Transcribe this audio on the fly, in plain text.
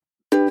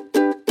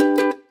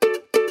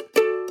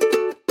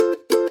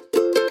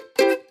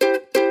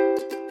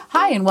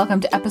and welcome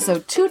to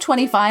episode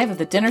 225 of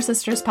the Dinner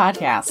Sisters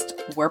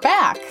podcast. We're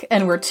back,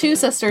 and we're two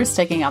sisters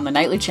taking on the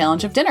nightly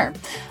challenge of dinner.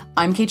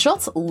 I'm Kate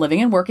Schultz,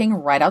 living and working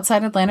right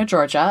outside Atlanta,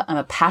 Georgia. I'm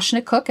a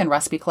passionate cook and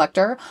recipe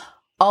collector,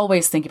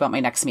 always thinking about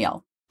my next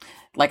meal.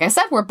 Like I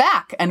said, we're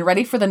back and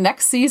ready for the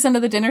next season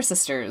of the Dinner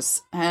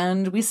Sisters.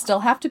 And we still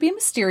have to be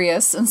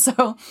mysterious, and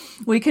so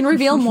we can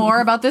reveal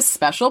more about this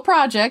special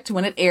project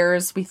when it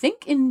airs, we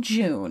think, in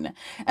June.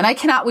 And I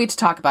cannot wait to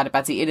talk about it,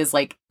 Betsy. It is,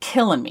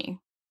 killing me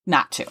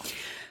not to.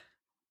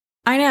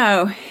 I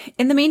know.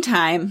 In the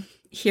meantime,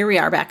 here we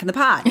are back in the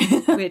pod.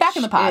 Back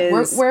in the pod,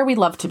 where we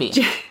love to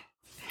be.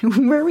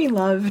 Where we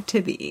love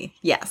to be.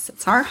 Yes,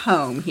 it's our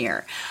home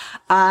here.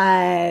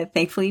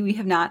 Thankfully, we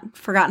have not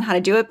forgotten how to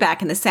do it.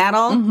 Back in the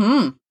saddle.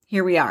 Mm-hmm.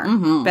 Here we are.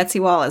 Mm-hmm.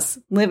 Betsy Wallace,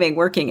 living,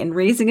 working, and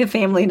raising a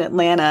family in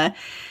Atlanta.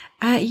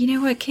 You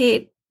know what,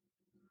 Kate?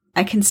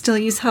 I can still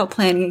use help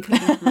planning and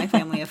cooking for my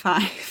family of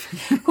 5.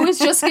 Who is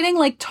just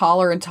getting,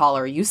 taller and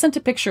taller. You sent a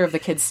picture of the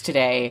kids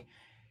today.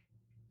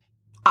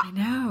 I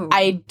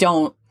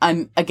know.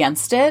 I'm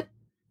against it.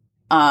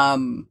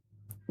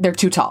 They're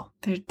too tall.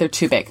 They're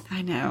too big.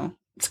 I know.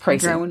 It's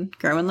crazy.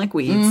 Growing like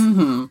weeds.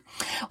 Mm-hmm.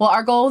 Well,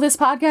 our goal of this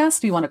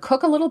podcast, we want to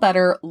cook a little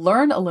better,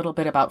 learn a little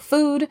bit about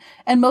food,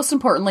 and most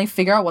importantly,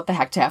 figure out what the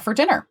heck to have for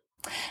dinner.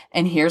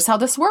 And here's how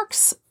this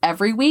works.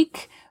 Every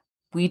week,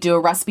 we do a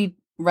recipe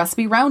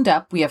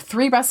roundup. We have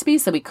 3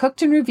 recipes that we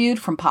cooked and reviewed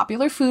from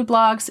popular food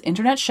blogs,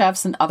 internet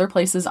chefs, and other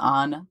places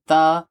on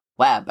the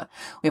web.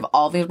 We have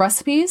all the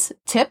recipes,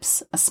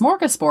 tips, a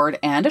smorgasbord,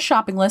 and a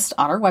shopping list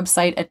on our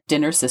website at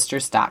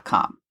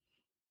dinnersisters.com.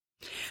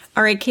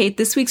 All right, Kate,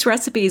 this week's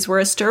recipes were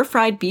a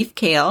stir-fried beef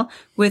kale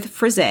with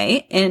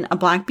frisée in a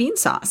black bean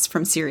sauce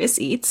from Serious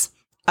Eats,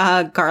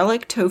 a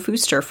garlic tofu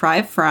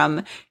stir-fry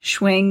from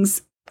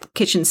Schwing's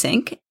Kitchen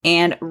Sink,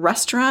 and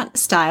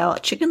restaurant-style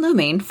chicken lo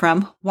mein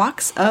from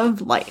Walks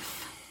of Life.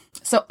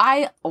 So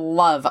I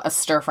love a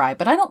stir-fry,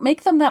 but I don't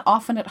make them that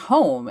often at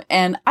home.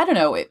 And I don't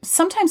know,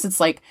 sometimes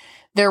it's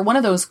they're one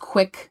of those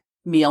quick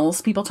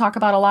meals people talk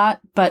about a lot,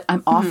 but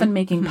I'm often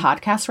making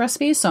podcast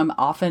recipes, so I'm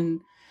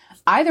often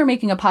either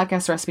making a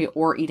podcast recipe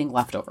or eating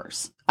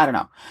leftovers. I don't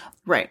know.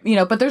 Right.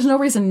 But there's no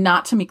reason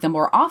not to make them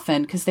more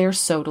often because they're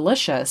so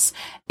delicious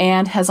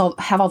and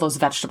have all those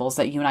vegetables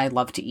that you and I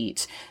love to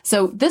eat.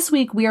 So this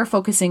week we are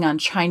focusing on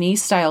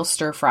Chinese style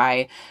stir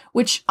fry,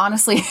 which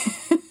honestly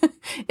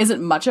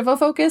isn't much of a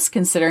focus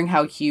considering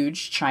how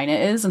huge China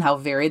is and how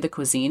varied the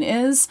cuisine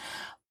is.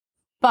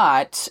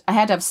 But I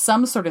had to have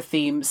some sort of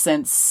theme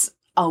since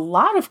a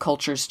lot of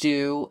cultures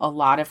do a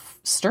lot of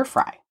stir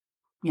fry.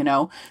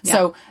 Yeah.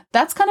 So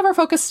that's kind of our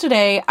focus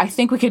today. I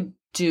think we could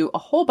do a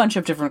whole bunch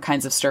of different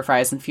kinds of stir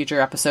fries in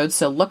future episodes.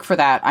 So look for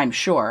that, I'm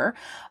sure.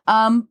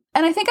 And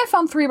I think I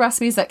found 3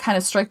 recipes that kind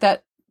of strike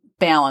that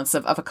balance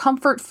of a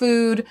comfort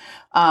food,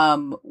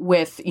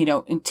 with,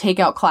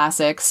 takeout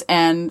classics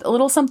and a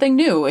little something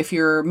new if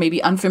you're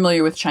maybe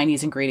unfamiliar with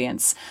Chinese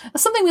ingredients.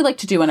 That's something we like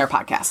to do in our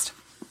podcast.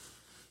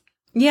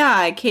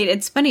 Yeah, Kate,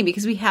 it's funny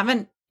because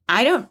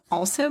I don't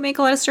also make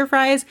a lot of stir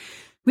fries.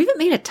 We haven't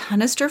made a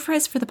ton of stir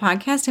fries for the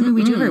podcast. I mean,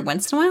 we do every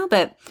once in a while,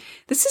 but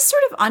this is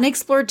sort of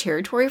unexplored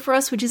territory for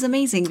us, which is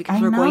amazing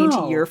because we're going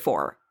into year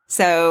 4.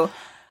 So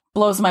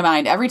blows my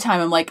mind. Every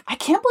time I'm like, I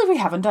can't believe we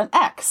haven't done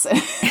X.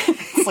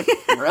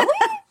 It's really?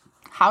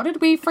 How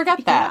did we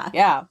forget that?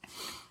 Yeah.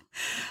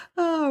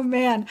 Oh,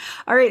 man.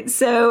 All right.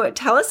 So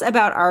tell us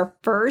about our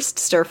first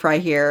stir fry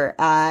here.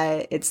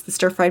 It's the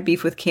stir-fried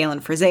beef with kale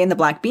and frisée in the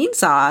black bean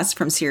sauce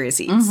from Serious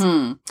Eats.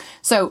 Mm-hmm.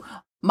 So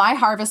my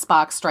harvest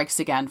box strikes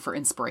again for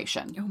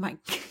inspiration. Oh, my.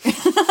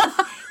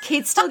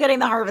 Kate's still getting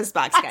the harvest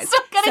box, guys.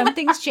 Some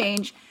things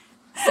change.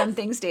 Some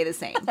things stay the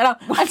same.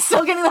 I'm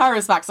still getting the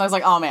harvest box. And I was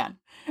like, oh, man.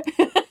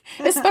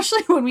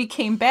 Especially when we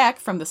came back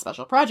from the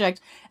special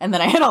project. And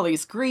then I had all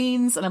these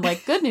greens. And I'm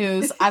like, good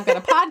news. I've got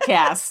a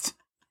podcast.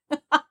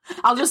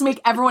 I'll just make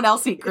everyone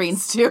else eat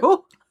greens,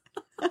 too.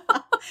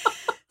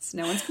 So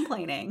no one's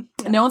complaining.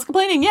 Yeah. No one's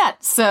complaining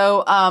yet.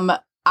 So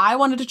I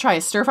wanted to try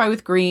a stir fry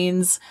with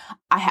greens.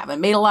 I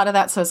haven't made a lot of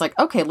that, so I was like,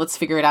 okay, let's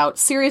figure it out.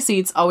 Serious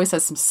Eats always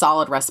has some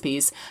solid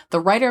recipes. The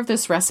writer of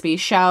this recipe,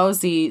 Xiao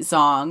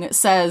Zizong,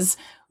 says,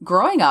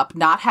 growing up,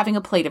 not having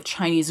a plate of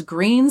Chinese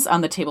greens on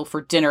the table for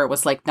dinner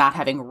was like not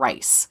having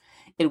rice.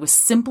 It was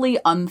simply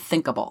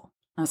unthinkable.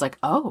 I was like,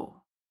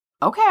 oh,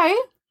 okay.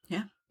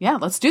 Yeah,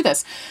 let's do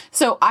this.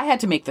 So I had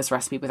to make this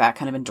recipe with that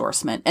kind of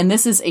endorsement. And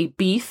this is a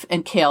beef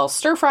and kale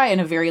stir fry in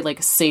a very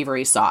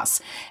savory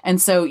sauce.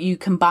 And so you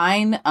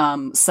combine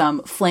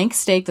some flank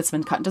steak that's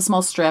been cut into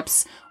small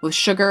strips with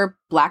sugar,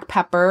 black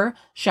pepper,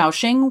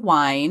 Shaoxing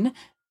wine,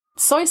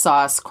 soy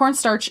sauce,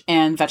 cornstarch,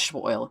 and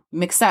vegetable oil.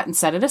 Mix that and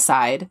set it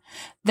aside.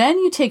 Then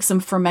you take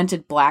some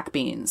fermented black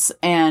beans.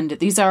 And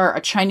these are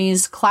a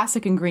Chinese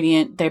classic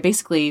ingredient. They're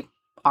basically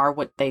are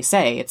what they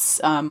say. It's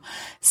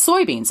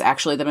soybeans,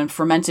 actually, that have been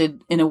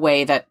fermented in a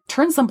way that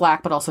turns them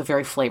black, but also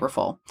very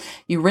flavorful.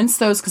 You rinse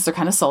those because they're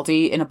kind of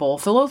salty in a bowl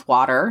filled with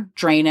water,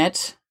 drain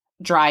it,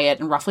 dry it,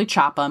 and roughly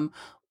chop them,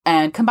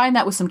 and combine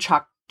that with some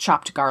chopped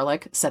chopped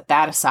garlic, set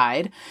that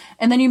aside.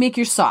 And then you make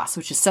your sauce,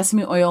 which is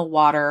sesame oil,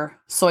 water,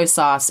 soy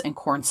sauce, and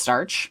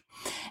cornstarch.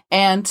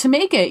 And to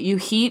make it, you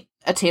heat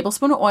a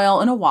tablespoon of oil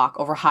in a wok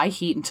over high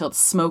heat until it's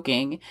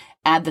smoking.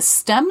 Add the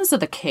stems of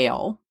the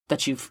kale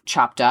that you've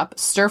chopped up,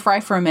 stir fry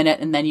for a minute,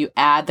 and then you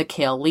add the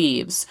kale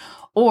leaves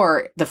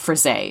or the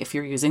frisee if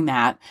you're using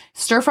that.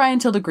 Stir fry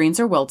until the greens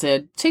are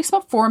wilted. Takes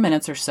about 4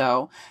 minutes or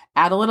so.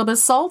 Add a little bit of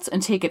salt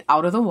and take it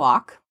out of the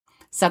wok.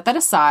 Set that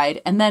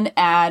aside and then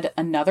add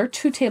another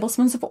 2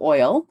 tablespoons of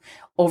oil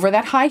over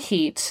that high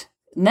heat.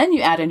 And then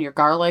you add in your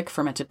garlic,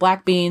 fermented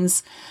black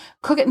beans,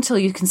 cook it until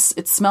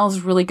it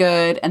smells really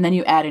good. And then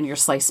you add in your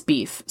sliced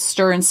beef,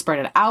 stir and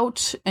spread it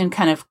out and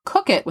kind of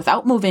cook it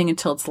without moving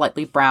until it's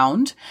lightly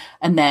browned.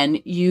 And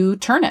then you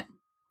turn it.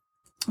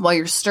 While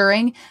you're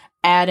stirring,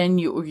 add in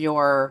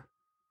your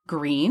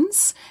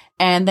greens.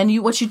 And then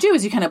what you do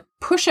is you kind of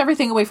push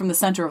everything away from the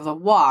center of the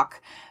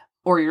wok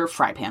or your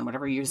fry pan,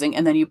 whatever you're using.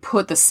 And then you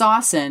put the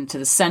sauce into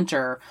the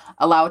center,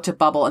 allow it to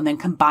bubble, and then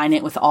combine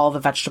it with all the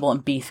vegetable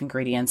and beef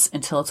ingredients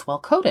until it's well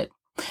coated.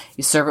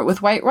 You serve it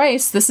with white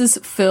rice. This is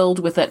filled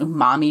with that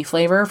umami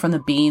flavor from the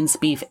beans,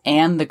 beef,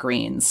 and the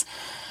greens.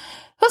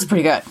 That's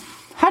pretty good.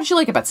 How did you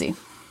like it, Betsy?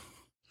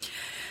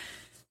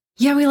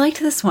 Yeah, we liked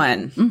this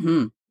one.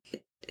 Mm-hmm.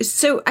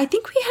 So I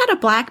think we had a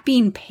black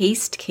bean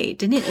paste, Kate,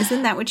 didn't it?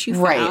 Isn't that what you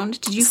found?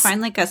 Right. Did you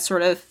find like a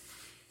sort of...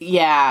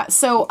 Yeah.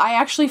 So I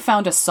actually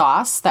found a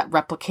sauce that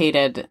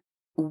replicated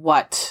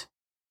what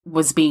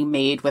was being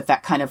made with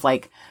that kind of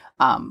like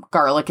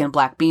garlic and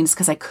black beans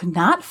because I could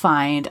not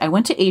find, I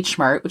went to H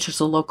Mart, which is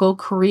a local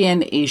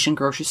Korean Asian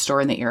grocery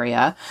store in the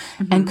area,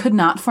 and could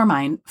not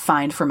find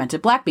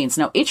fermented black beans.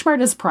 Now, H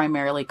Mart is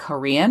primarily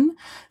Korean,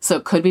 so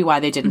it could be why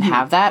they didn't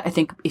have that. I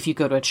think if you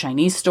go to a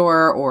Chinese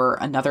store or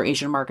another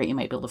Asian market, you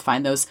might be able to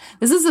find those.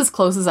 This is as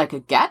close as I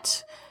could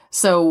get.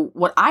 So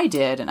what I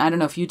did, and I don't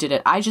know if you did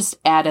it, I just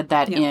added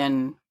that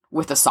in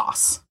with a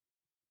sauce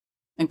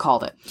and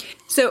called it.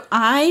 So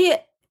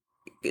I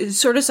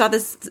sort of saw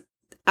this.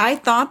 I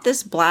thought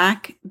this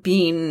black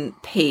bean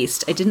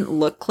paste, I didn't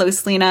look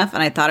closely enough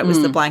and I thought it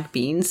was the black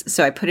beans.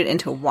 So I put it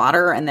into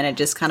water and then it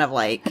just kind of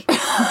like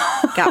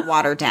got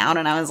watered down.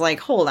 And I was like,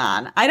 hold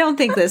on, I don't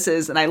think this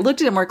is. And I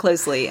looked at it more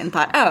closely and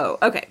thought, oh,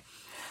 okay.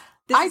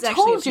 I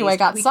told you I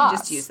got sauce. We can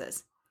just use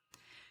this.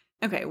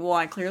 Okay, well,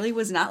 I clearly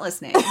was not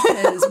listening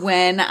because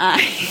when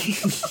I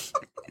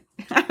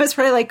was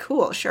probably like,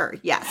 cool, sure,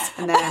 yes.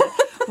 And then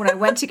when I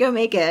went to go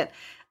make it,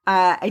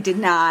 I did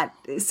not.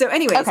 So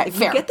anyways, if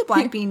you get the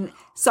black bean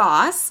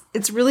sauce,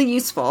 it's really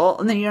useful.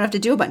 And then you don't have to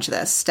do a bunch of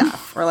this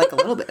stuff or like a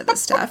little bit of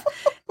this stuff.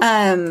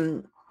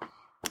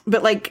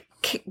 But like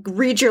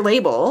read your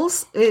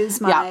labels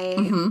is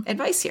my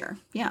advice here.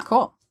 Yeah.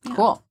 Cool. Yeah.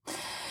 Cool.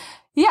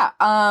 Yeah.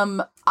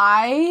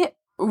 I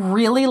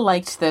really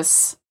liked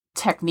this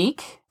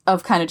technique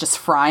of kind of just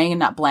frying and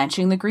not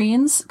blanching the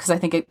greens because I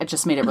think it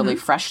just made it really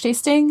fresh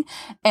tasting.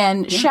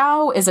 And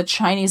Xiao is a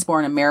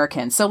Chinese-born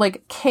American. So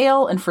like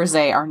kale and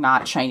frisee are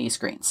not Chinese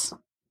greens,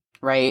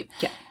 right?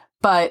 Yeah.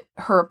 But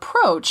her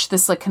approach,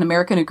 this like an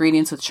American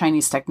ingredients with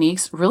Chinese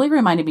techniques, really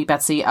reminded me,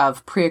 Betsy,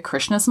 of Priya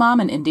Krishna's mom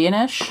in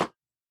Indianish.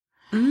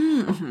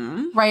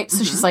 Right?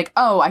 So she's like,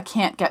 oh, I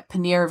can't get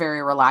paneer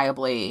very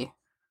reliably,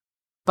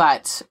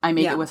 but I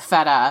make it with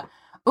feta.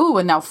 Ooh,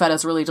 and now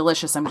feta's really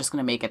delicious. I'm just going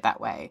to make it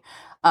that way.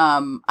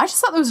 I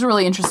just thought that was a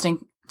really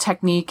interesting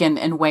technique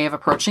and way of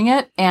approaching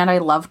it. And I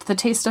loved the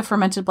taste of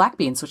fermented black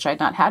beans, which I'd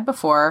not had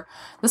before.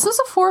 This was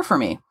a 4 for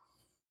me.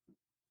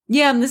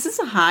 Yeah, and this is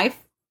a high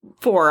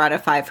 4 out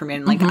of 5 for me.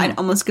 And like, I'd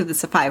almost give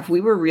this a 5.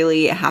 We were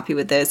really happy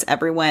with this.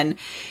 Everyone,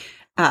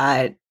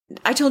 I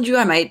told you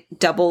I might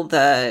double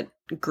the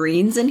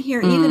greens in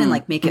here even and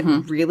like make it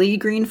really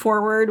green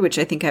forward, which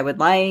I think I would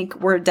like.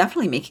 We're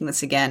definitely making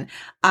this again.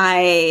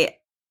 I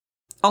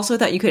also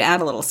thought you could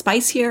add a little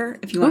spice here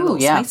if you want a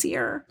little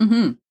spicier.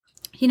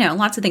 You know,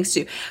 lots of things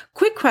to do.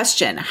 Quick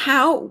question.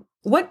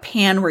 What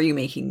pan were you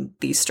making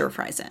these stir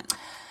fries in?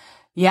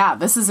 Yeah,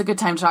 this is a good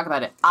time to talk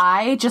about it.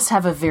 I just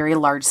have a very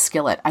large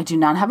skillet. I do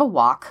not have a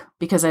wok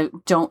because I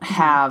don't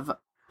have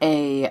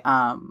a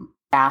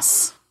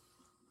gas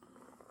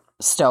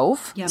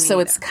stove. Yeah, so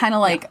it's kind of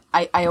like,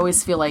 I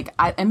always feel like,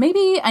 and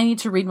maybe I need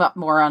to read up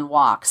more on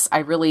woks. I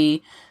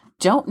really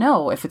don't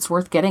know if it's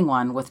worth getting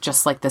one with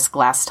just like this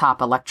glass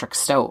top electric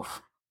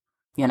stove,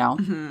 you know?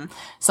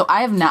 So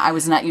I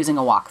was not using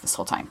a wok this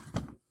whole time.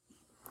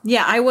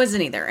 Yeah, I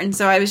wasn't either. And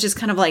so I was just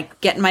kind of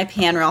like getting my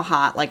pan real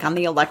hot. Like on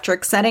the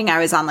electric setting, I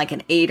was on like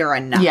an 8 or a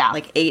 9,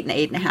 like 8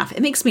 and 8.5.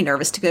 It makes me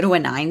nervous to go to a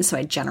 9, so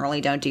I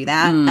generally don't do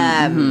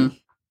that.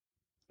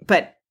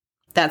 But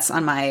that's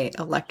on my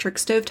electric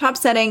stovetop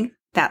setting.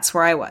 That's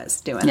where I was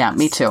doing Yeah,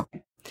 me too.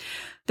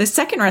 The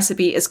second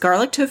recipe is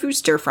garlic tofu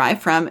stir fry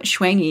from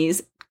Shuang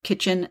Yi's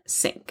kitchen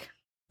sink.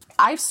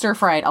 I've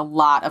stir-fried a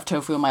lot of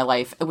tofu in my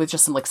life with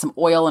just some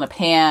oil in a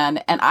pan,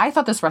 and I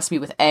thought this recipe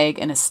with egg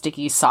and a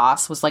sticky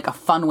sauce was like a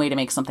fun way to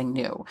make something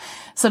new.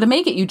 So to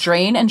make it, you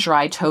drain and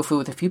dry tofu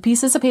with a few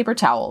pieces of paper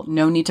towel.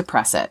 No need to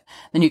press it.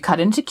 Then you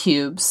cut into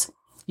cubes.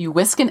 You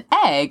whisk an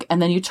egg,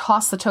 and then you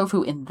toss the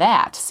tofu in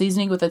that,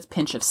 seasoning with a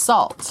pinch of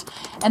salt.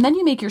 And then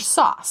you make your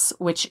sauce,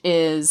 which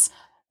is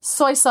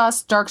soy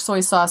sauce, dark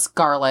soy sauce,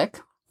 garlic,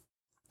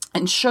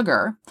 and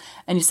sugar.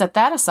 And you set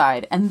that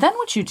aside. And then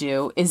what you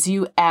do is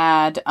you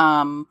add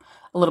a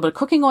little bit of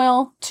cooking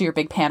oil to your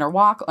big pan or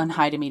wok on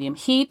high to medium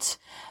heat.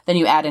 Then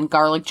you add in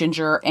garlic,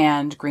 ginger,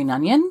 and green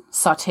onion.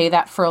 Saute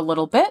that for a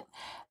little bit.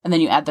 And then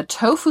you add the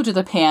tofu to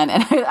the pan.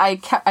 And I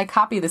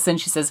copy this in.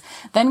 She says,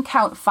 then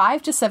count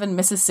 5 to 7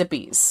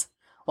 Mississippis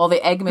while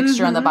the egg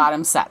mixture on the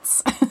bottom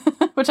sets,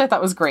 which I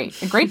thought was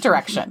great. A great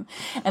direction.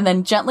 And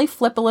then gently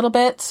flip a little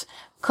bit.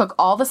 Cook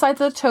all the sides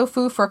of the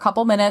tofu for a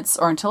couple minutes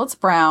or until it's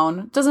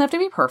brown. Doesn't have to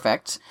be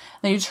perfect.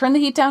 Then you turn the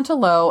heat down to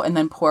low and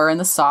then pour in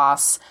the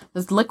sauce.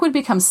 The liquid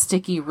becomes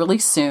sticky really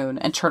soon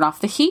and turn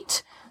off the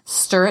heat.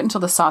 Stir it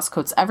until the sauce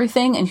coats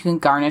everything, and you can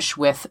garnish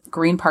with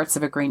green parts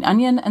of a green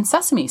onion and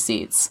sesame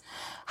seeds.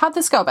 How'd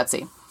this go,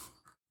 Betsy?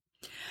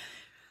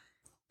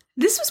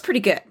 This was pretty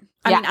good.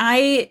 I mean,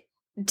 I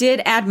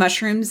did add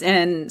mushrooms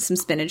and some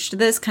spinach to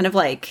this, kind of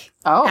like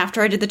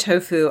after I did the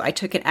tofu, I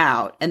took it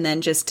out and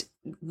then just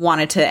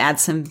wanted to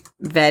add some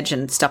veg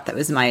and stuff that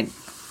was in my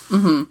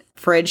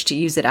fridge to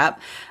use it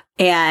up.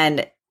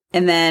 And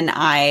then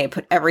I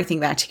put everything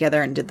back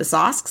together and did the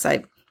sauce because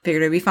I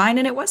figured it'd be fine,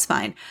 and it was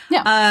fine.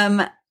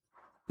 Yeah.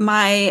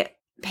 My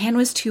pan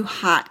was too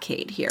hot,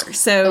 Kate, here.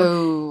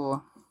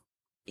 So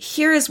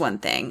here is one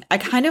thing. I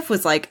kind of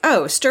was like,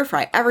 oh, stir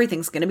fry,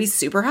 everything's going to be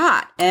super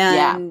hot.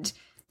 And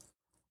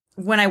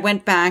when I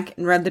went back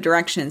and read the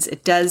directions,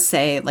 it does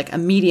say like a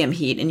medium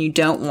heat, and you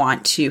don't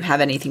want to have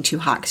anything too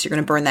hot because you're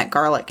going to burn that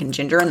garlic and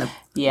ginger and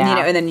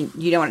and then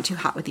you don't want it too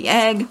hot with the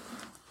egg.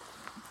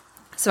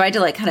 So I had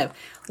to like kind of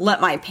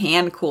let my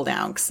pan cool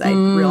down because I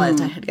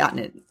realized I had gotten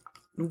it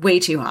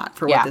way too hot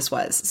for what this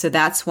was. So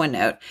that's one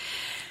note.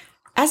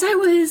 As I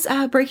was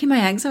breaking my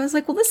eggs, I was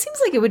like, well, this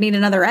seems like it would need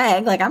another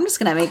egg. Like, I'm just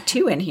going to make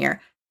 2 in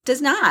here.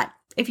 Does not.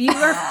 If you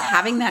are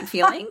having that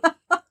feeling,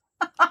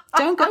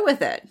 don't go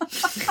with it.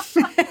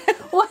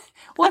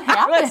 What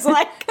happened? I was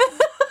like,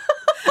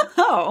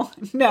 oh,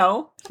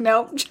 no,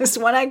 just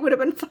 1 egg would have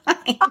been fine.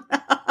 You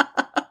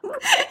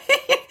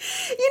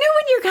know,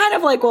 when you're kind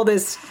of like, well,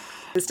 this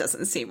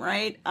doesn't seem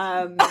right.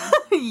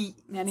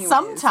 Anyways,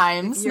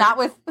 sometimes, not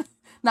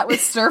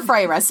with stir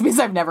fry recipes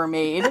I've never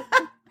made.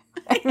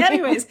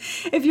 Anyways,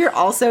 if you're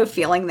also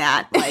feeling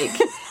that like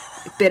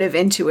bit of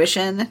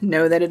intuition,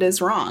 know that it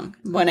is wrong.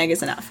 1 egg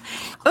is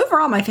enough.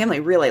 Overall, my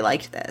family really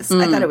liked this.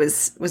 I thought it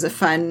was a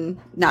fun,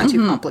 not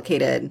too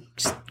complicated,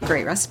 just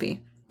great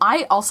recipe.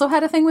 I also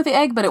had a thing with the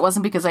egg, but it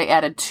wasn't because I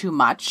added too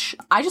much.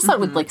 I just thought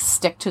it would like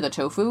stick to the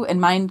tofu,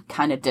 and mine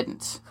kind of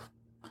didn't.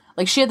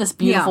 Like, she had this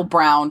beautiful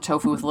brown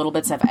tofu with little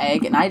bits of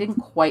egg, and I didn't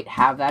quite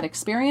have that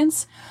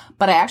experience.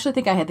 But I actually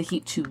think I had the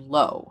heat too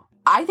low.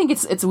 I think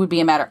it would be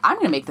a matter. I'm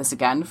going to make this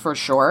again for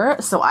sure.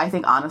 So I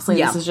think honestly,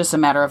 this is just a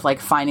matter of like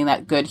finding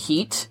that good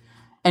heat,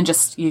 and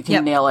just you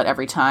can nail it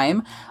every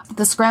time.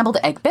 The scrambled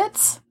egg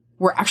bits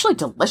were actually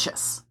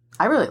delicious.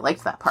 I really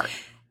liked that part.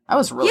 That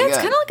was really good. It's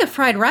kind of like a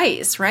fried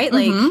rice, right?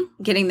 Like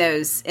getting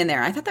those in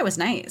there. I thought that was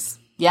nice.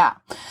 Yeah.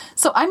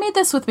 So I made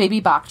this with baby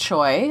bok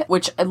choy,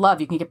 which I love.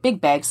 You can get big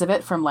bags of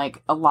it from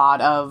like a lot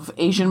of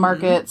Asian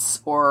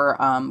markets or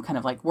kind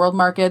of like world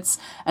markets.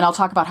 And I'll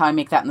talk about how I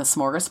make that in the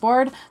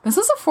smorgasbord. This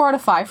is a 4 out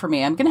of 5 for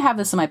me. I'm going to have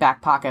this in my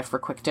back pocket for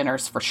quick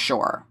dinners for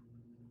sure.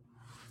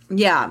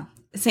 Yeah.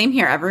 Same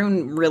here.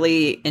 Everyone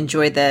really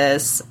enjoyed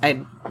this.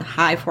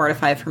 High 4 out of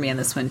 5 for me on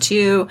this one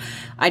too.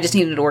 I just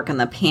needed to work on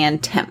the pan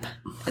temp,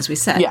 as we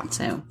said. Yeah.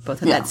 So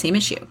both had that same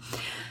issue.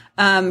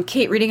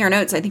 Kate, reading our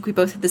notes, I think we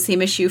both had the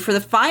same issue for the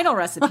final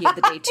recipe of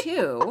the day,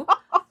 too.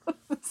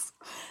 This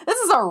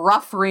is a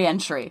rough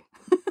re-entry.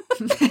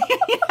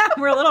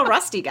 We're a little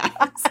rusty, guys.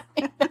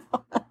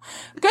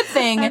 Good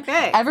thing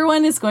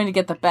everyone is going to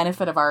get the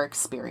benefit of our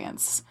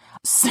experience.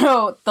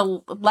 So the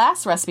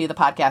last recipe of the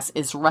podcast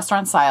is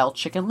restaurant-style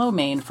chicken lo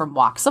mein from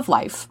Walks of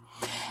Life.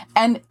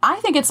 And I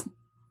think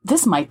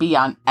this might be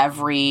on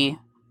every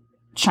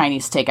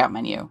Chinese takeout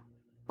menu,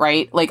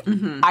 right? Like,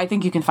 I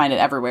think you can find it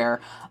everywhere.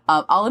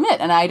 I'll admit,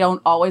 and I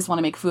don't always want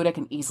to make food I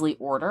can easily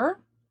order,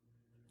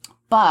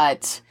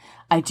 but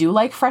I do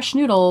like fresh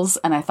noodles,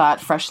 and I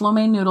thought fresh lo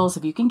mein noodles,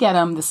 if you can get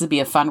them, this would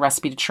be a fun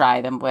recipe to try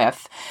them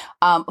with.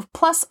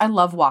 Plus, I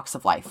love Walks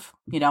of Life.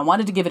 You know, I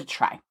wanted to give it a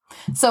try.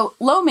 So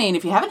lo mein,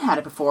 if you haven't had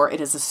it before,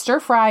 it is a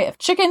stir fry of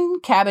chicken,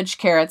 cabbage,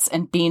 carrots,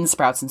 and bean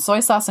sprouts in soy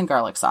sauce and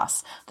garlic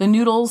sauce. The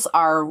noodles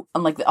are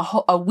like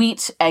a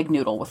wheat egg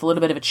noodle with a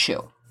little bit of a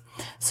chew.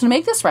 So to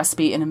make this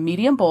recipe, in a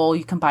medium bowl,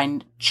 you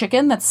combine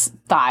chicken that's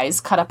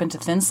thighs cut up into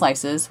thin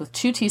slices with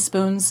 2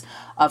 teaspoons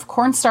of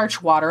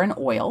cornstarch, water, and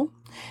oil.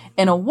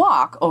 In a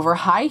wok over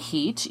high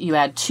heat, you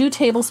add 2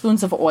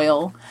 tablespoons of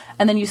oil,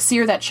 and then you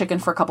sear that chicken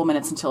for a couple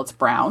minutes until it's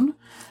brown,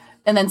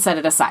 and then set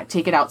it aside.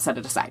 Take it out, set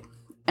it aside.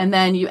 And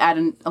then you add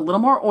in a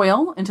little more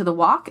oil into the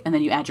wok, and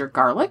then you add your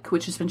garlic,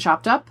 which has been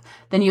chopped up.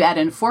 Then you add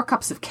in 4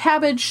 cups of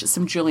cabbage,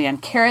 some julienne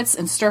carrots,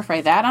 and stir fry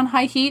that on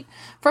high heat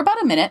for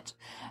about a minute.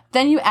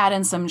 Then you add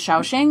in some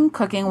Shaoxing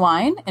cooking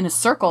wine in a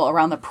circle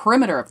around the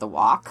perimeter of the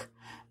wok.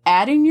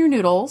 add in your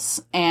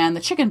noodles and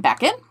the chicken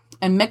back in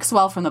and mix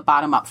well from the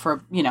bottom up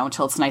for,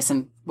 until it's nice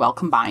and well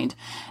combined.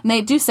 And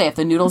they do say if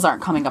the noodles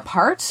aren't coming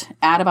apart,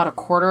 add about a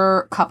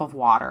quarter cup of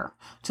water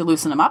to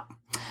loosen them up.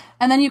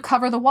 And then you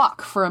cover the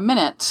wok for a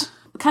minute,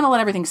 kind of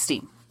let everything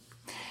steam.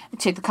 You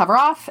take the cover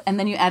off, and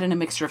then you add in a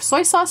mixture of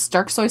soy sauce,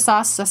 dark soy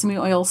sauce, sesame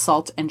oil,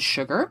 salt, and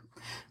sugar.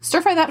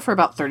 Stir fry that for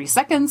about 30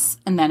 seconds,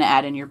 and then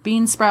add in your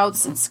bean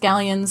sprouts and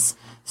scallions.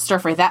 Stir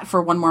fry that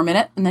for 1 more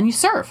minute, and then you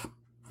serve.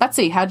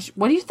 Betsy,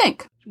 what do you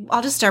think?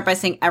 I'll just start by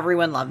saying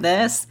everyone loved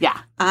this. Yeah.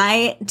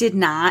 I did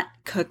not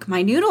cook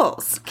my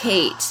noodles,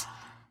 Kate.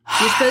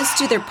 You're supposed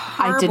to. They're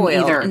I didn't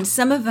parboiled. either. And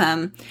some of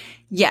them,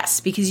 yes,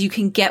 because you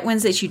can get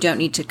ones that you don't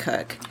need to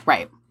cook.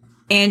 Right.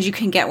 And you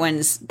can get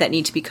ones that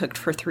need to be cooked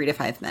for 3 to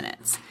 5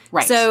 minutes.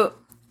 Right. So,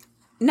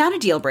 not a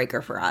deal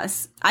breaker for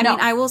us. I mean,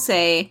 I will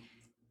say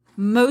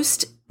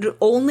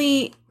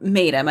only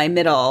Maida, my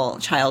middle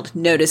child,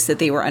 noticed that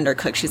they were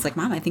undercooked. She's like,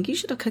 Mom, I think you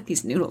should have cooked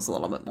these noodles a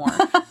little bit more.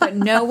 But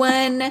no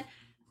one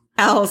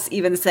else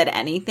even said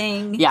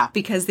anything. Yeah.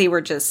 Because they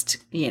were just,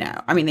 they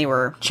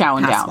were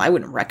chowing down. I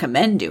wouldn't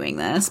recommend doing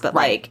this, but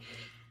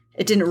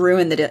it didn't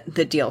ruin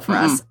the deal for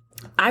us.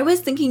 I was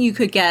thinking you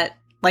could get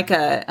like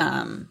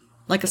a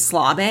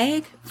slaw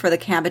bag for the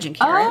cabbage and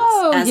carrots.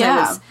 Oh,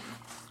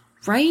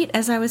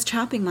 As I was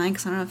chopping mine,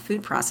 because I don't have a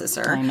food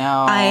processor. I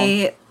know.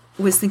 I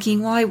was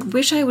thinking, well, I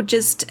wish I would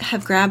just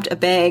have grabbed a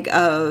bag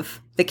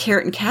of the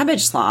carrot and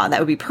cabbage slaw. That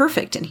would be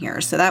perfect in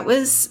here. So that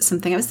was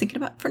something I was thinking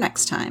about for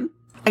next time.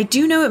 I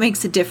do know it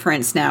makes a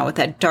difference now with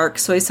that dark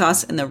soy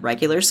sauce and the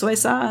regular soy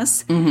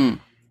sauce. Mm-hmm.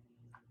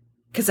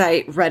 Because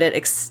I read it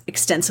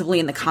extensively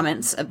in the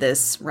comments of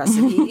this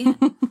recipe.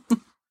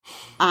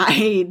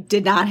 I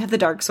did not have the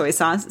dark soy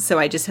sauce, so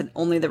I just had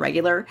only the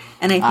regular.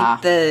 And I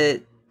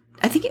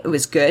think it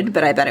was good,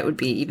 but I bet it would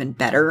be even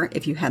better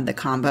if you had the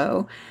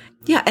combo.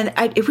 Yeah,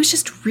 and it was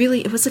just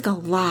really, it was like a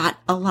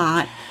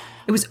lot.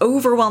 It was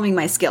overwhelming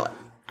my skillet.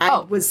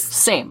 I was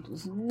same.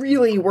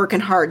 Really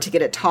working hard to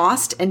get it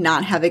tossed and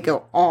not have it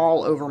go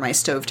all over my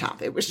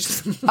stovetop. It was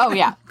just oh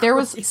yeah, there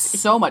was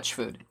so much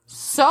food.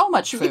 Yes.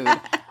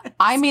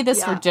 I made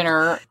this for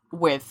dinner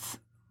with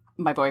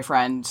my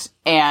boyfriend,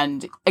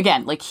 and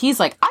again, like he's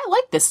like, I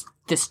like this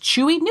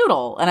chewy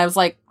noodle, and I was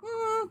like,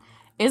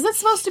 is it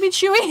supposed to be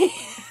chewy?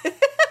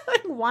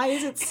 Like, why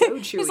is it so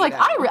chewy? He's like,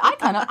 I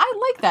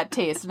like that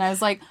taste, and I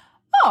was like,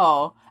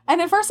 oh. And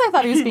at first I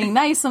thought he was being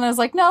nice, and I was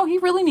like, no, he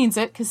really needs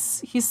it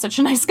because he's such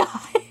a nice guy.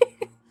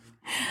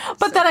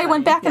 But so then I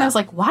went back and I was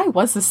like, why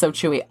was this so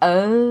chewy?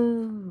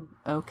 Oh,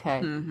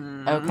 okay.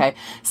 Mm-hmm. Okay.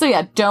 So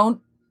yeah,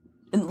 don't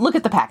look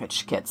at the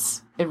package,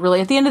 kids. It really,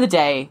 at the end of the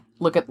day,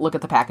 look at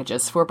the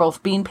packages for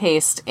both bean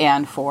paste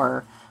and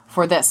for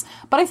this.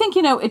 But I think,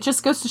 it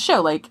just goes to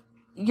show, like,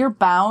 you're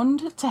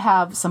bound to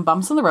have some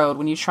bumps in the road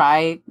when you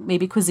try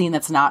maybe cuisine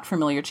that's not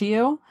familiar to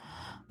you.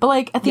 But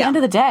like at the end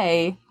of the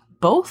day,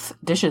 both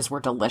dishes were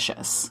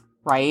delicious,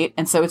 right?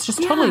 And so it's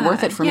just totally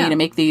worth it for me to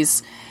make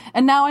these.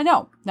 And now I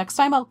know. Next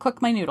time I'll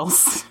cook my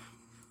noodles.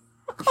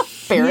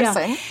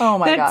 Embarrassing. Oh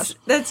my gosh.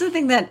 That's the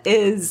thing that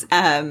is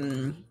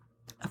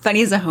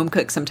funny as a home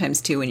cook sometimes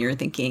too, when you're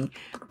thinking,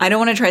 I don't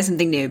want to try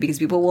something new because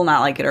people will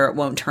not like it or it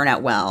won't turn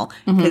out well.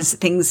 Because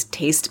things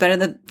taste better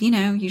the,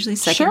 usually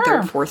second,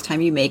 third, fourth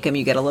time you make them,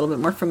 you get a little bit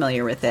more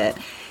familiar with it.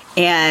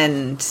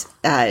 And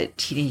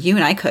you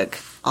and I cook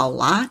a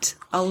lot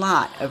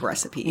of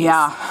recipes.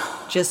 Yeah.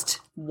 Just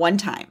one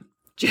time.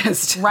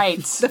 Just right.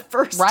 The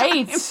first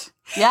time.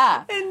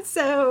 Yeah. And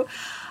so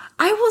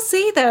I will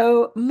say,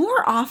 though,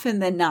 more often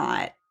than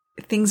not,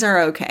 things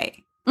are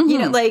okay.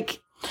 Mm-hmm.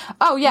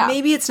 Oh, yeah.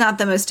 Maybe it's not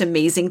the most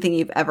amazing thing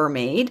you've ever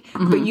made,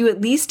 but you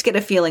at least get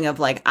a feeling of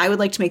like, I would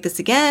like to make this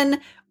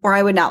again, or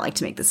I would not like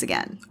to make this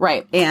again.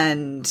 Right.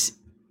 And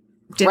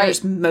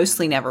dinner's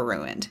mostly never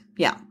ruined.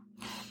 Yeah.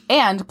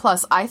 And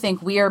plus, I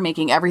think we are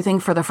making everything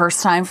for the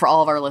first time for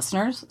all of our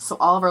listeners. So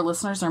all of our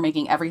listeners are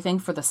making everything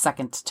for the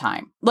second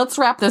time. Let's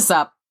wrap this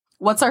up.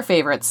 What's our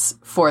favorites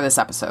for this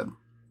episode?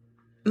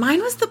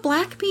 Mine was the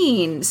black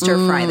bean stir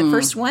fry, the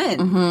first one.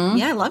 Mm-hmm.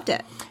 Yeah, I loved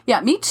it.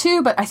 Yeah, me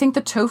too. But I think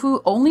the tofu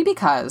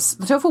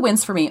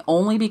wins for me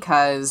only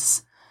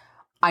because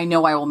I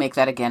know I will make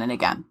that again and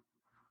again.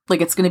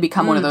 Like it's going to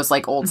become one of those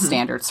like old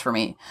standards for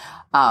me.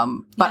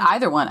 But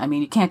either one, I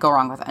mean, you can't go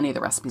wrong with any of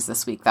the recipes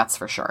this week. That's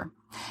for sure.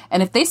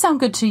 And if they sound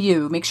good to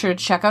you, make sure to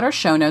check out our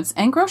show notes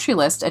and grocery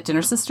list at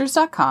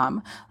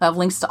dinnersisters.com. They'll have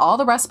links to all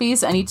the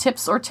recipes, any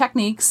tips or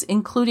techniques,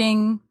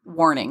 including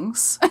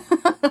warnings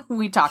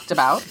we talked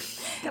about.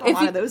 Got a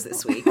lot of those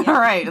this week. Yeah. All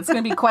right. It's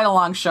going to be quite a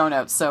long show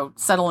notes, so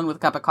settle in with a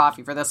cup of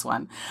coffee for this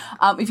one.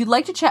 If you'd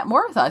like to chat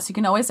more with us, you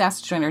can always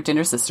ask to join our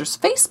Dinner Sisters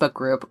Facebook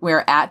group.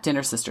 We're at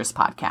Dinner Sisters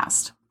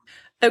Podcast.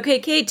 Okay,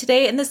 Kate,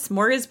 today in the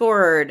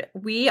smorgasbord,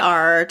 we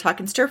are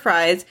talking stir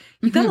fries.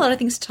 You've got a lot of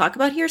things to talk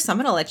about here, so I'm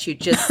going to let you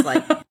just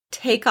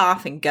take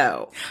off and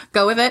go.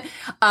 Go with it.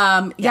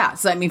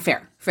 So I mean,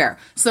 fair.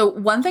 So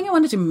one thing I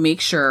wanted to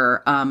make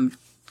sure,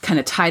 kind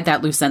of tied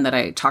that loose end that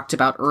I talked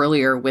about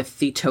earlier with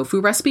the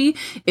tofu recipe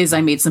is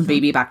I made some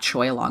baby bok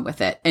choy along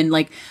with it. And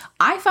like,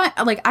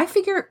 I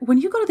figure when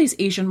you go to these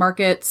Asian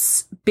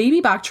markets,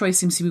 baby bok choy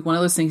seems to be one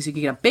of those things you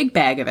can get a bok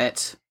bag of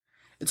it.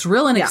 It's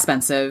real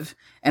inexpensive.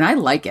 And I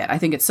like it. I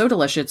think it's so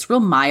delicious. It's real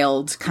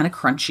mild, kind of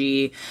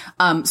crunchy.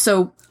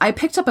 So I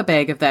picked up a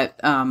bag of that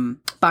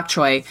bok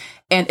choy,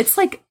 and it's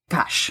like,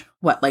 gosh,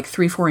 what, like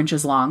 3-4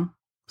 inches long?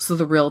 So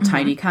the real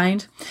tiny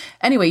kind.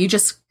 Anyway, you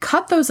just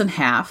cut those in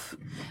half,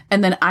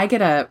 and then I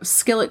get a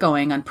skillet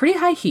going on pretty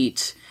high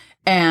heat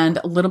and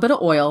a little bit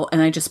of oil,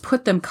 and I just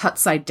put them cut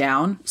side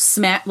down,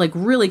 like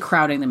really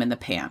crowding them in the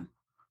pan.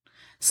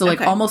 So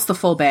like almost the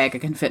full bag I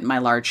can fit in my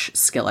large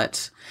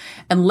skillet,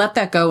 and let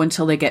that go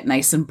until they get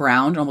nice and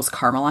browned, almost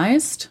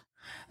caramelized.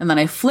 And then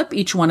I flip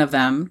each one of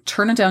them,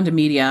 turn it down to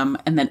medium,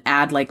 and then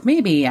add like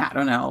maybe, I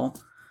don't know,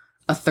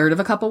 1/3 of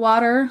a cup of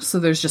water. So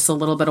there's just a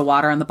little bit of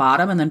water on the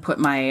bottom, and then put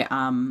my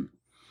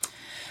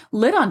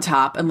lid on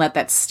top and let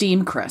that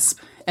steam crisp.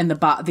 And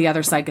the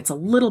other side gets a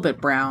little bit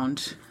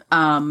browned.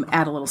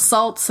 Add a little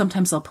salt.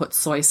 Sometimes I'll put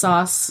soy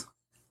sauce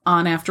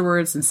on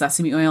afterwards and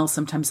sesame oil.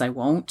 Sometimes I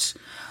won't.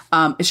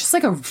 It's just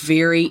like a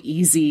very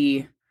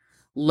easy,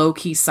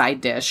 low-key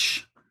side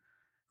dish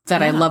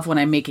that I love when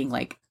I'm making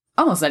like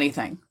almost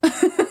anything.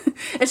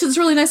 It's just a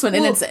really nice one.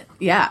 Well,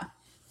 and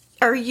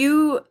Are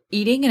you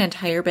eating an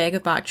entire bag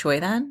of bok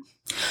choy then?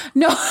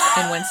 No.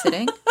 In one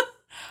sitting?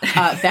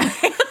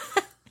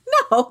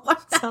 No.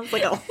 Sounds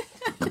like a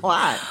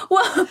lot.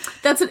 Well,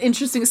 that's an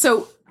interesting...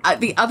 So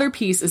the other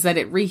piece is that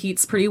it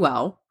reheats pretty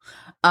well.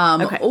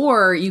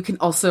 Or you can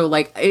also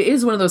like, it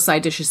is one of those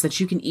side dishes that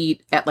you can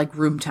eat at like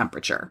room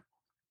temperature.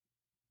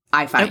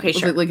 I find like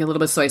a little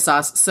bit of soy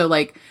sauce. So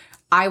like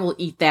I will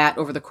eat that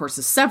over the course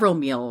of several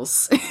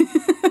meals.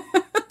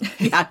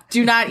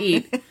 Do not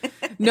eat.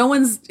 No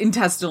one's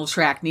intestinal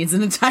tract needs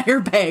an entire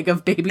bag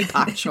of baby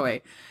bok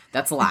choy.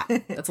 That's a lot.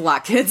 That's a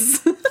lot,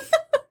 kids.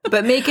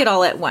 But make it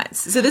all at once.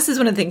 So this is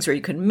one of the things where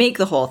you can make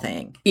the whole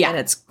thing. Yeah. And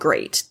it's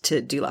great to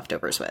do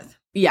leftovers with.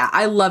 Yeah,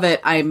 I love it.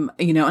 And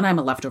I'm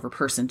a leftover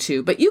person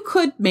too, but you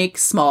could make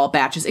small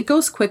batches. It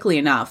goes quickly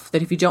enough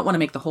that if you don't want to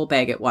make the whole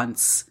bag at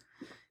once,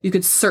 you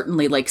could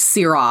certainly like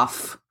sear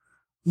off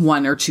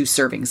 1 or 2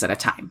 servings at a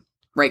time,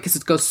 right? Because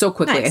it goes so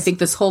quickly. Nice. I think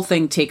this whole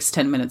thing takes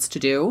 10 minutes to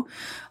do.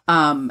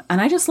 And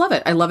I just love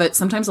it. I love it.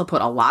 Sometimes I'll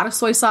put a lot of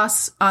soy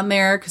sauce on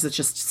there because it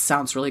just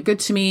sounds really good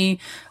to me.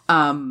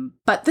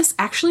 But this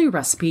actually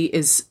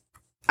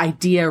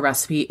idea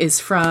recipe is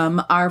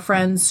from our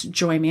friends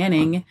Joy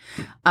Manning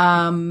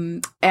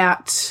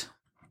at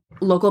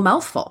Local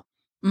Mouthful.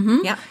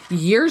 Yeah.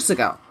 Years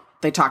ago,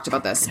 they talked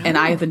about this, and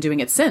I have been doing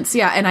it since.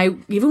 Yeah, and I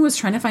even was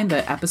trying to find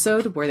the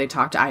episode where they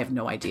talked. I have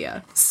no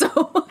idea.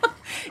 So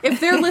if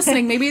they're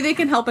listening, maybe they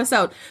can help us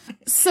out.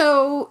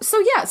 So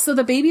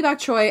the baby bok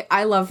choy,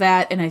 I love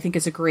that, and I think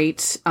it's a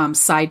great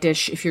side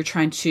dish if you're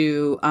trying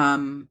to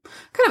kind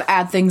of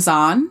add things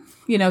on.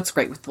 It's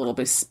great with a little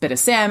bit of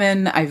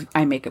salmon.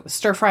 I make it with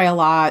stir fry a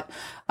lot.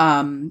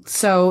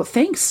 So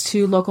thanks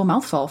to Local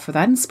Mouthful for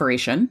that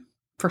inspiration,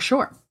 for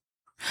sure.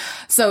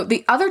 So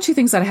the other 2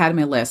 things that I had on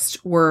my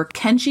list were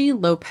Kenji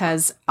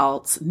Lopez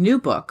Alt's new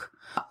book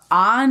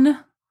on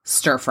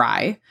stir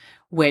fry,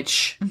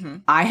 which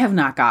I have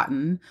not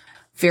gotten.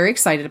 Very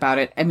excited about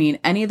it. I mean,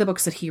 any of the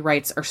books that he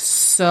writes are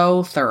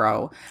so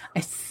thorough. I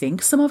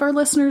think some of our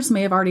listeners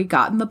may have already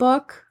gotten the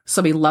book.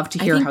 So we love to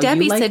hear how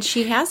Debbie you like. said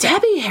she has it.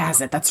 Debbie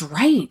has it. That's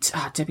right.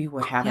 Debbie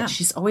would have it.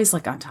 She's always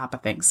like on top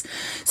of things.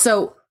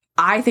 So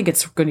I think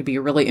it's going to be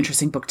a really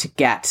interesting book to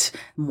get.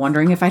 I'm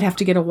wondering if I'd have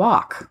to get a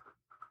walk.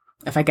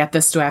 If I get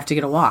this, do I have to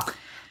get a walk?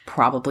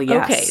 Probably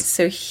yes. Okay.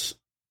 So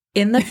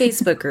in the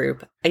Facebook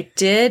group, I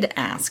did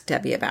ask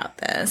Debbie about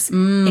this,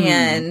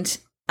 and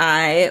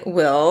I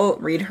will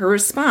read her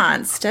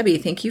response. Debbie,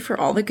 thank you for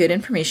all the good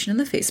information in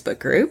the Facebook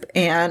group,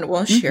 and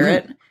we'll share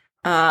it.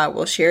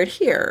 We'll share it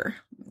here.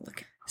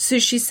 So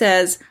she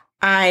says,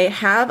 I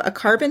have a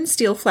carbon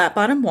steel flat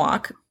bottom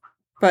wok,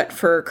 but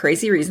for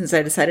crazy reasons,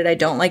 I decided I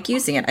don't like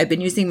using it. I've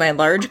been using my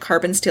large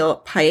carbon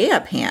steel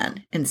paella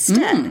pan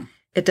instead.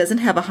 It doesn't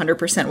have a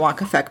 100%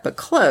 wok effect, but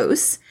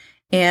close.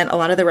 And a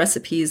lot of the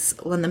recipes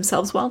lend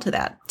themselves well to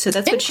that. So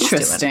that's what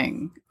she's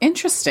doing.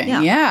 Interesting.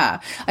 Yeah.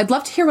 I'd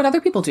love to hear what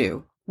other people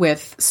do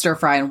with stir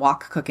fry and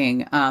wok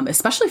cooking,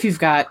 especially if you've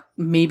got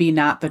maybe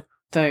not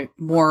the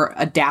more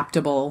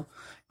adaptable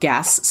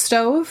gas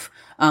stove.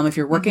 If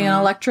you're working on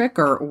electric,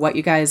 or what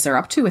you guys are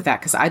up to with that,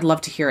 because I'd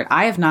love to hear it.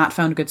 I have not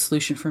found a good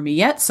solution for me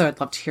yet, so I'd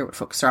love to hear what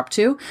folks are up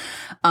to.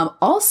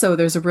 Also,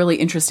 there's a really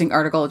interesting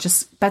article.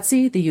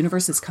 Betsy, the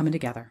universe is coming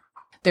together.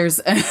 There's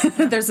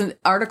an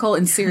article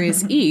in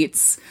Serious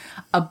Eats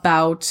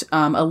about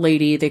a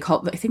lady,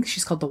 I think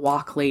she's called the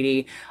Wok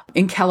Lady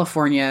in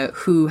California,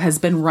 who has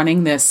been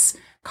running this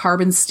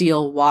carbon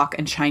steel wok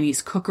and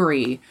Chinese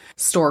cookery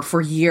store for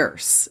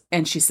years.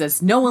 And she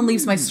says, no one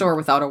leaves my store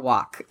without a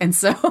wok. And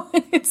so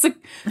it's a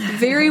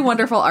very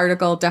wonderful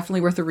article.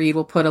 Definitely worth a read.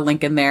 We'll put a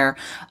link in there.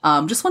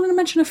 Just wanted to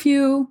mention a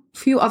few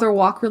other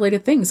wok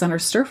related things on our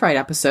stir fried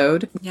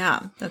episode.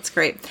 Yeah, that's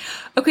great.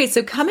 Okay,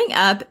 so coming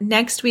up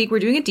next week, we're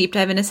doing a deep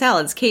dive into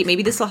salads. Kate,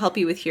 maybe this will help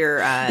you with your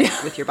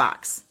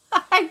box.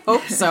 I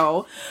hope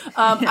so.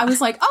 I was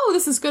like, oh,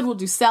 this is good. We'll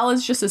do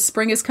salads just as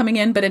spring is coming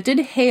in. But it did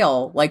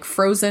hail, like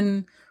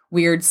frozen,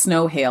 weird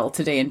snow hail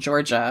today in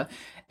Georgia.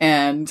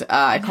 And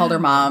I called her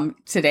mom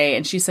today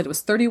and she said it was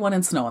 31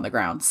 and snow on the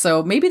ground.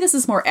 So maybe this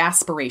is more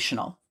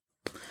aspirational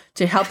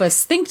to help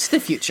us think to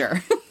the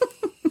future.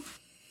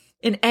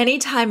 In any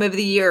time of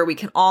the year, we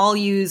can all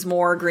use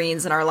more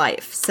greens in our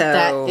life. So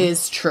that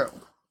is true.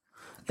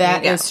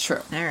 That is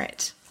true. All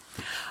right.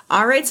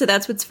 All right, so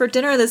that's what's for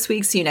dinner this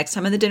week. See you next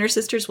time on The Dinner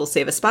Sisters. We'll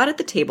save a spot at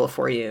the table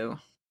for you.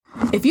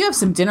 If you have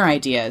some dinner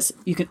ideas,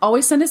 you can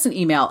always send us an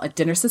email at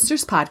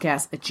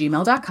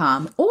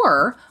dinnersisterspodcast@gmail.com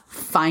or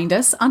find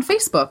us on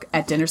Facebook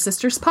at Dinner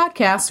Sisters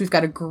Podcast. We've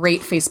got a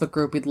great Facebook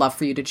group we'd love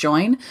for you to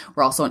join.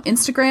 We're also on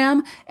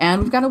Instagram,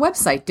 and we've got a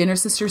website,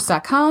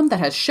 dinnersisters.com, that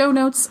has show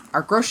notes,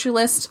 our grocery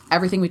list,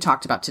 everything we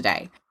talked about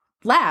today.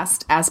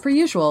 Last, as per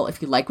usual,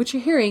 if you like what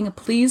you're hearing,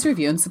 please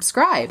review and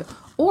subscribe.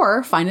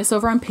 Or find us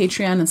over on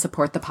Patreon and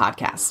support the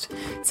podcast.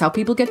 It's how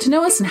people get to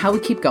know us and how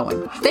we keep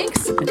going.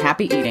 Thanks, and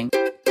happy eating.